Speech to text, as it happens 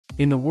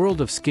In the world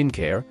of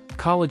skincare,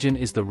 collagen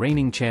is the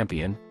reigning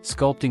champion,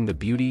 sculpting the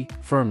beauty,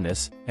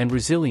 firmness, and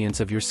resilience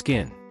of your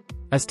skin.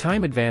 As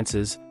time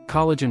advances,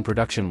 collagen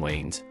production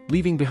wanes,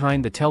 leaving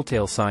behind the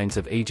telltale signs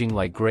of aging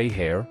like gray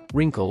hair,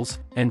 wrinkles,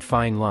 and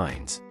fine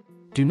lines.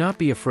 Do not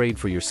be afraid,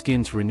 for your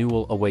skin's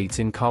renewal awaits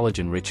in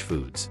collagen-rich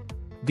foods.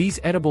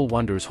 These edible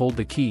wonders hold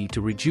the key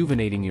to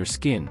rejuvenating your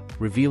skin,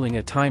 revealing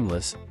a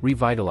timeless,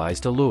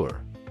 revitalized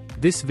allure.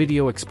 This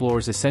video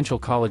explores essential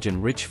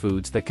collagen-rich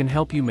foods that can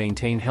help you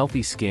maintain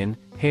healthy skin,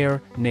 hair,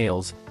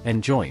 nails,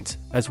 and joints,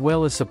 as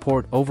well as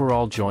support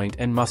overall joint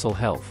and muscle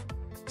health.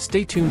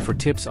 Stay tuned for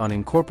tips on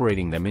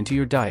incorporating them into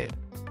your diet.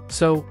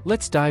 So,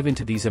 let's dive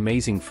into these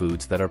amazing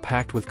foods that are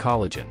packed with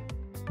collagen.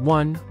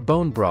 1.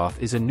 Bone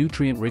broth is a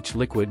nutrient-rich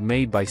liquid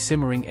made by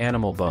simmering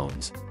animal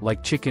bones,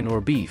 like chicken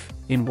or beef,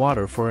 in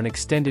water for an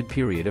extended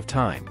period of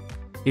time.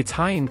 It's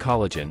high in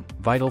collagen,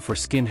 vital for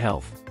skin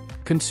health.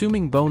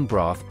 Consuming bone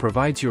broth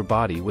provides your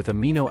body with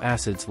amino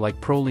acids like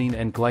proline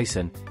and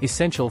glycine,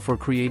 essential for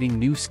creating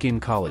new skin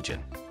collagen.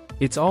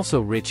 It's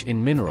also rich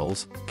in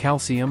minerals,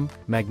 calcium,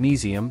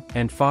 magnesium,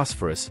 and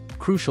phosphorus,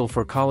 crucial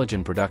for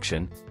collagen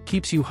production,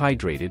 keeps you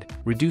hydrated,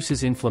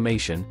 reduces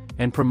inflammation,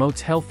 and promotes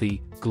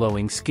healthy,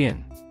 glowing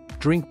skin.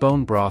 Drink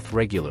bone broth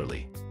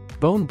regularly.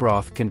 Bone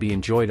broth can be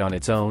enjoyed on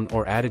its own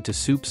or added to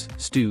soups,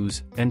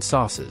 stews, and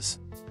sauces.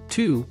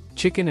 2.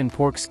 Chicken and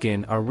pork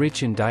skin are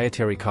rich in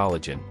dietary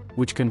collagen,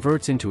 which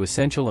converts into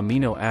essential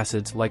amino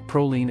acids like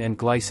proline and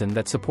glycine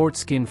that support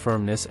skin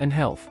firmness and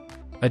health.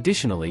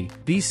 Additionally,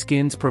 these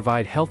skins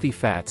provide healthy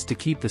fats to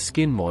keep the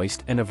skin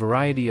moist and a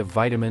variety of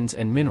vitamins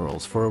and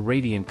minerals for a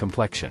radiant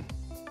complexion.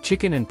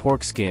 Chicken and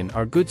pork skin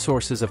are good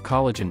sources of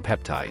collagen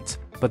peptides,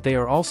 but they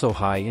are also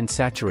high in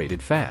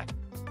saturated fat.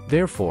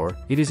 Therefore,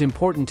 it is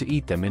important to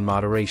eat them in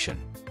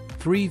moderation.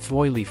 3.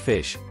 Oily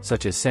fish,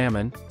 such as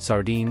salmon,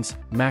 sardines,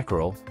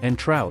 mackerel, and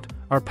trout,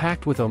 are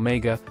packed with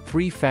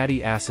omega-3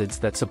 fatty acids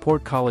that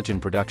support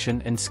collagen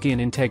production and skin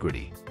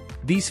integrity.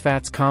 These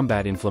fats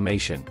combat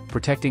inflammation,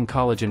 protecting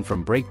collagen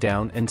from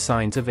breakdown and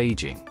signs of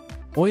aging.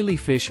 Oily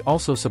fish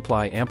also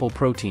supply ample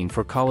protein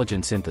for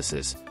collagen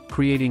synthesis,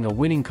 creating a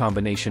winning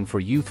combination for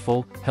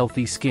youthful,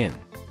 healthy skin.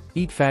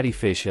 Eat fatty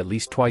fish at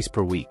least twice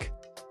per week.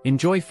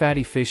 Enjoy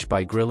fatty fish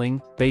by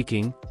grilling,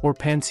 baking, or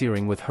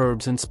pan-searing with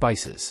herbs and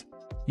spices.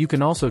 You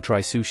can also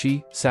try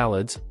sushi,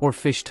 salads, or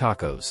fish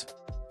tacos.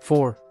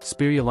 4.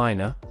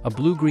 Spirulina, a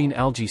blue-green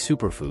algae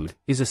superfood,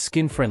 is a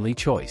skin-friendly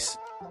choice.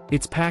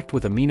 It's packed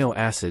with amino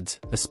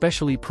acids,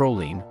 especially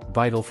proline,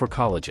 vital for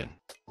collagen.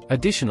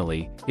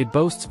 Additionally, it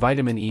boasts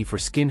vitamin E for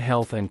skin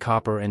health and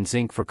copper and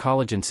zinc for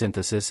collagen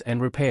synthesis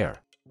and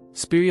repair.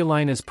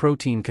 Spirulina's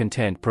protein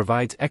content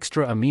provides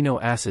extra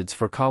amino acids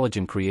for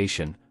collagen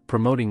creation,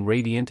 promoting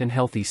radiant and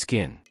healthy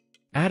skin.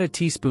 Add a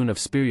teaspoon of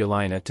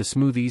spirulina to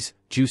smoothies,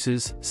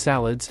 juices,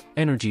 salads,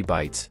 energy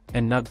bites,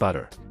 and nut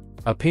butter.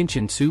 A pinch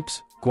in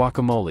soups,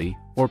 guacamole,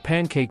 or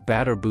pancake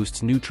batter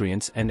boosts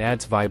nutrients and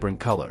adds vibrant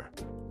color.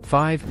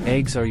 5.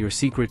 Eggs are your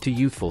secret to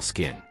youthful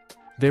skin.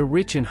 They're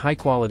rich in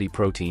high-quality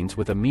proteins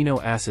with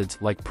amino acids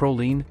like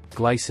proline,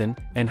 glycine,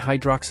 and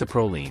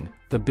hydroxyproline,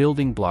 the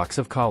building blocks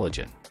of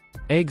collagen.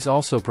 Eggs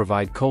also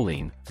provide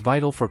choline,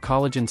 vital for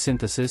collagen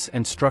synthesis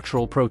and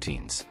structural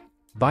proteins.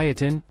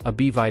 Biotin, a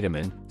B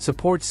vitamin,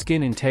 supports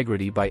skin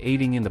integrity by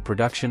aiding in the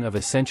production of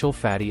essential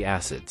fatty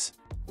acids.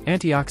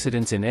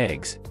 Antioxidants in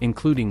eggs,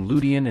 including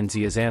lutein and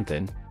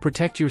zeaxanthin,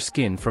 protect your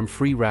skin from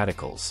free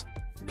radicals.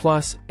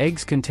 Plus,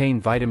 eggs contain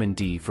vitamin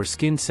D for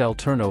skin cell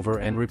turnover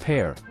and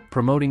repair,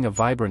 promoting a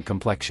vibrant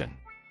complexion.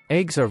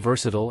 Eggs are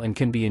versatile and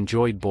can be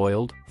enjoyed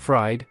boiled,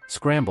 fried,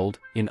 scrambled,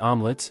 in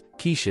omelets,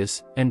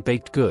 quiches, and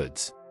baked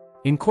goods.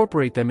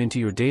 Incorporate them into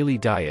your daily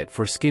diet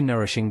for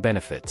skin-nourishing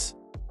benefits.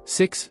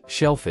 6.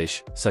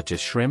 Shellfish, such as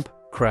shrimp,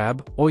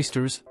 crab,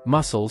 oysters,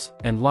 mussels,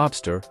 and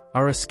lobster,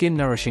 are a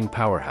skin-nourishing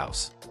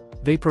powerhouse.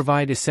 They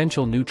provide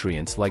essential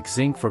nutrients like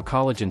zinc for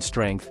collagen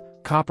strength,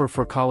 copper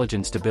for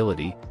collagen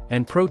stability,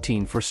 and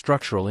protein for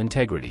structural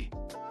integrity.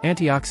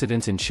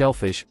 Antioxidants in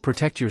shellfish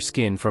protect your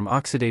skin from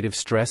oxidative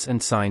stress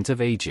and signs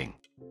of aging.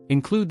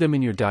 Include them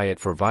in your diet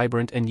for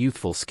vibrant and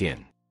youthful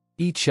skin.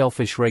 Eat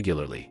shellfish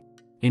regularly.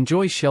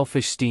 Enjoy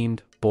shellfish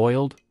steamed,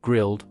 boiled,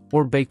 grilled,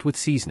 or baked with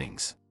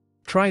seasonings.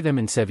 Try them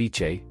in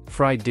ceviche,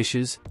 fried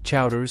dishes,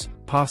 chowders,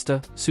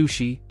 pasta,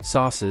 sushi,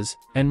 sauces,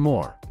 and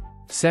more.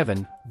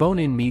 7.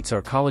 Bone-in meats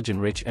are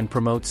collagen-rich and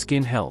promote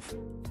skin health.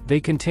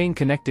 They contain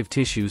connective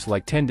tissues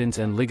like tendons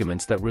and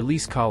ligaments that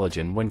release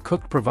collagen when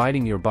cooked,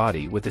 providing your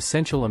body with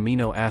essential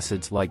amino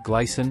acids like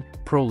glycine,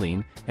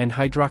 proline, and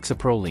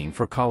hydroxyproline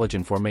for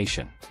collagen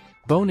formation.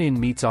 Bone-in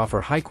meats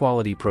offer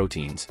high-quality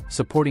proteins,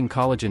 supporting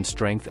collagen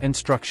strength and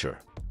structure.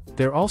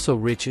 They're also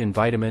rich in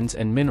vitamins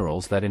and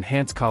minerals that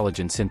enhance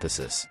collagen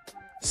synthesis.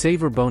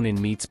 Savor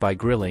bone-in meats by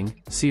grilling,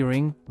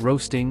 searing,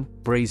 roasting,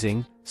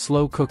 braising,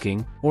 slow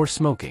cooking, or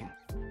smoking.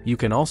 You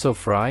can also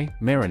fry,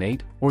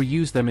 marinate, or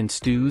use them in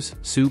stews,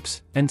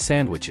 soups, and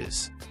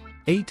sandwiches.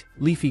 8.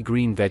 Leafy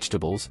green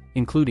vegetables,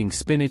 including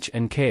spinach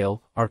and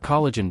kale, are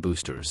collagen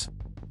boosters.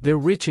 They're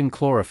rich in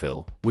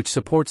chlorophyll, which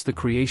supports the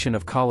creation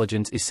of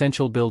collagen's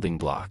essential building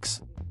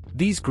blocks.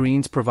 These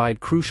greens provide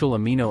crucial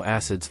amino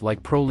acids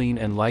like proline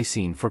and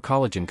lysine for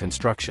collagen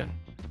construction.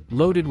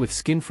 Loaded with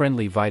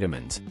skin-friendly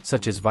vitamins,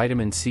 such as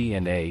vitamin C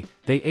and A,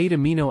 they aid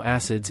amino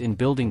acids in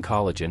building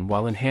collagen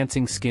while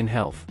enhancing skin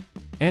health.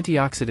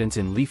 Antioxidants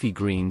in leafy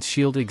greens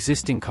shield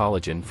existing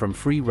collagen from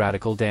free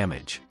radical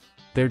damage.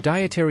 Their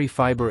dietary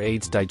fiber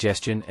aids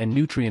digestion and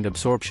nutrient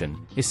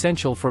absorption,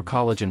 essential for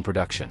collagen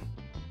production.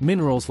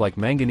 Minerals like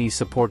manganese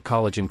support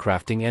collagen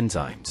crafting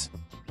enzymes.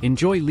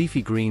 Enjoy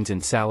leafy greens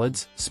in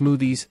salads,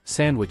 smoothies,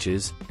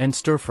 sandwiches, and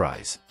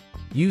stir-fries.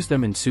 Use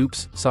them in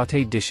soups,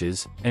 sautéed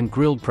dishes, and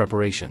grilled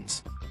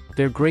preparations.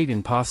 They're great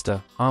in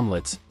pasta,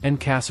 omelets,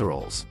 and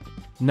casseroles.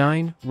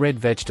 9. Red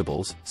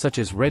vegetables, such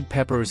as red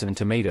peppers and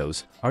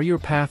tomatoes, are your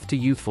path to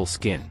youthful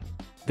skin.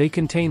 They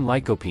contain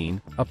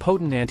lycopene, a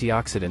potent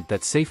antioxidant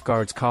that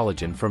safeguards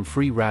collagen from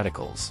free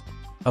radicals.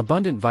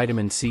 Abundant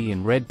vitamin C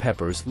in red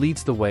peppers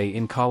leads the way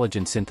in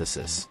collagen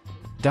synthesis.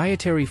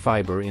 Dietary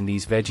fiber in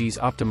these veggies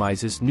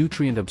optimizes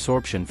nutrient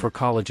absorption for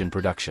collagen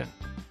production.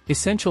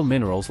 Essential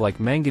minerals like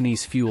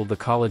manganese fuel the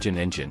collagen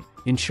engine,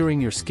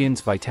 ensuring your skin's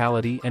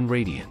vitality and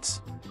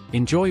radiance.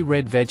 Enjoy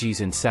red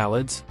veggies in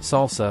salads,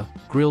 salsa,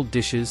 grilled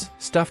dishes,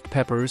 stuffed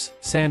peppers,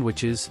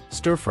 sandwiches,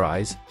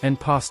 stir-fries, and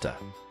pasta.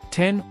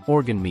 10.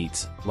 Organ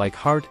meats, like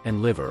heart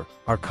and liver,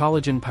 are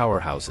collagen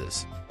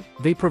powerhouses.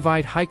 They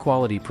provide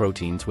high-quality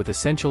proteins with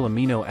essential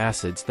amino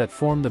acids that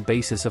form the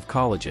basis of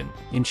collagen,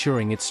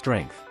 ensuring its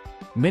strength.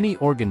 Many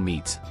organ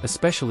meats,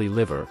 especially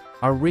liver,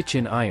 are rich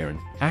in iron,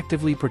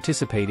 actively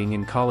participating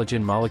in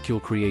collagen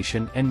molecule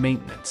creation and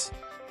maintenance.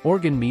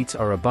 Organ meats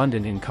are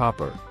abundant in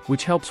copper,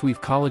 which helps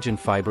weave collagen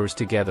fibers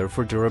together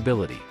for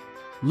durability.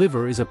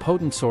 Liver is a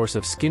potent source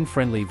of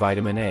skin-friendly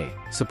vitamin A,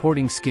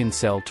 supporting skin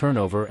cell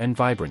turnover and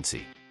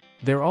vibrancy.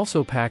 They're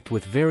also packed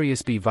with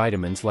various B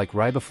vitamins like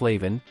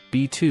riboflavin,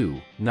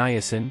 B2,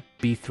 niacin,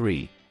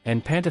 B3,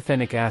 and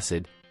pantothenic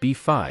acid,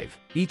 B5,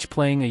 each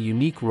playing a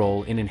unique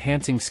role in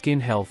enhancing skin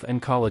health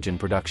and collagen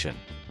production.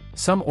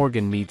 Some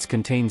organ meats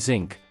contain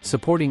zinc,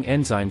 supporting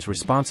enzymes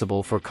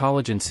responsible for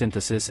collagen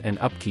synthesis and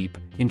upkeep,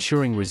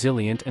 ensuring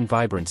resilient and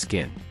vibrant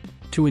skin.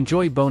 To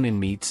enjoy bone-in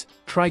meats,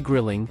 try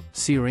grilling,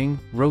 searing,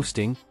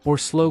 roasting, or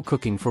slow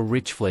cooking for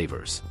rich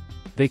flavors.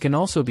 They can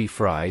also be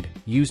fried,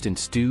 used in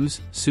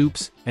stews,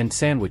 soups, and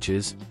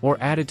sandwiches, or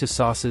added to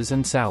sauces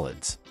and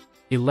salads.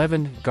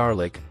 11.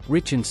 Garlic,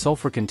 rich in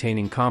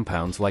sulfur-containing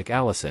compounds like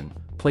allicin,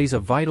 plays a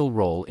vital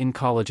role in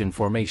collagen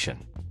formation.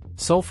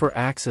 Sulfur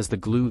acts as the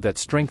glue that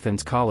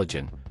strengthens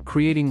collagen,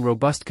 creating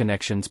robust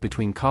connections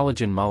between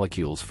collagen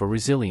molecules for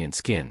resilient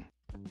skin.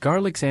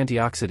 Garlic's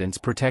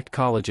antioxidants protect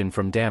collagen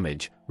from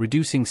damage,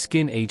 reducing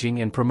skin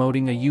aging and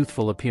promoting a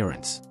youthful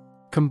appearance.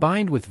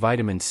 Combined with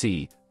vitamin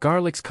C,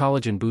 garlic's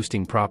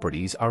collagen-boosting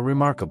properties are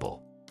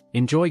remarkable.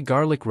 Enjoy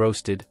garlic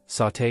roasted,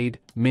 sautéed,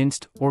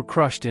 minced, or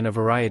crushed in a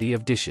variety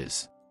of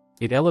dishes.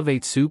 It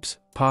elevates soups,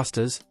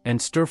 pastas,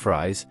 and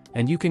stir-fries,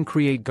 and you can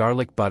create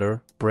garlic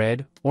butter,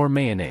 bread, or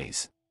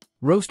mayonnaise.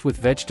 Roast with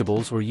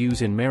vegetables or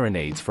use in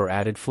marinades for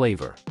added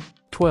flavor.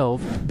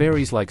 12.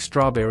 Berries like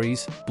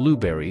strawberries,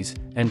 blueberries,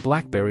 and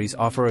blackberries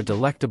offer a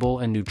delectable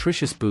and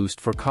nutritious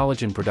boost for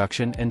collagen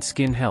production and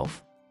skin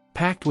health.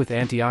 Packed with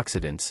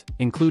antioxidants,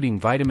 including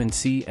vitamin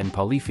C and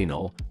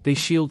polyphenol, they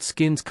shield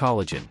skin's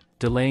collagen,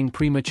 delaying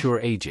premature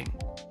aging.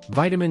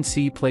 Vitamin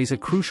C plays a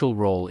crucial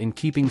role in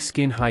keeping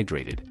skin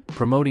hydrated,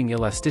 promoting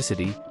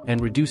elasticity, and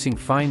reducing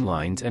fine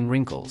lines and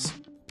wrinkles.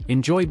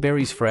 Enjoy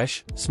berries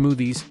fresh,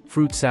 smoothies,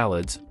 fruit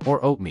salads,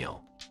 or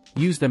oatmeal.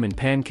 Use them in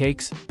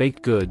pancakes,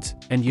 baked goods,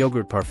 and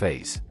yogurt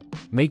parfaits.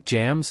 Make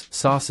jams,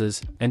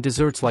 sauces, and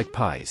desserts like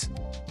pies.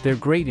 They're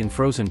great in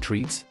frozen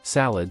treats,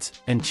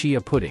 salads, and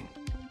chia pudding.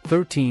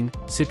 13.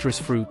 Citrus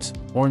fruits,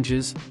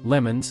 oranges,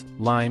 lemons,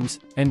 limes,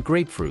 and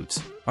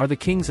grapefruits, are the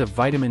kings of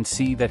vitamin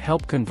C that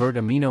help convert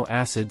amino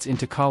acids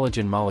into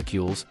collagen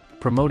molecules,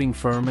 promoting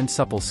firm and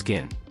supple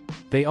skin.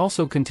 They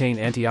also contain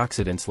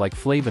antioxidants like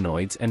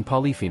flavonoids and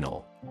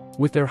polyphenol.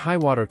 With their high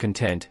water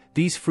content,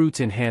 these fruits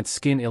enhance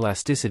skin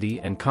elasticity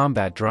and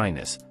combat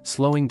dryness,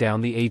 slowing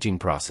down the aging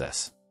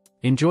process.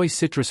 Enjoy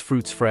citrus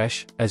fruits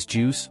fresh, as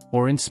juice,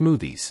 or in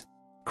smoothies.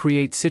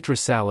 Create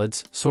citrus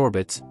salads,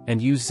 sorbets,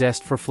 and use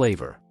zest for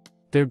flavor.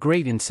 They're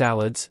great in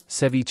salads,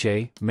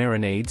 ceviche,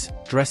 marinades,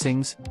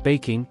 dressings,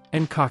 baking,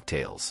 and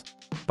cocktails.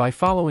 By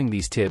following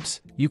these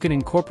tips, you can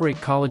incorporate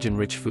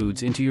collagen-rich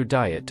foods into your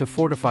diet to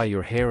fortify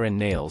your hair and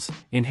nails,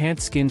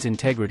 enhance skin's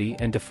integrity,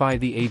 and defy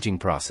the aging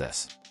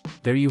process.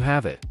 There you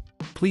have it.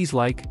 Please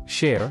like,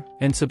 share,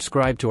 and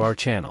subscribe to our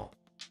channel.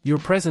 Your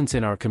presence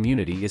in our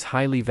community is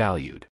highly valued.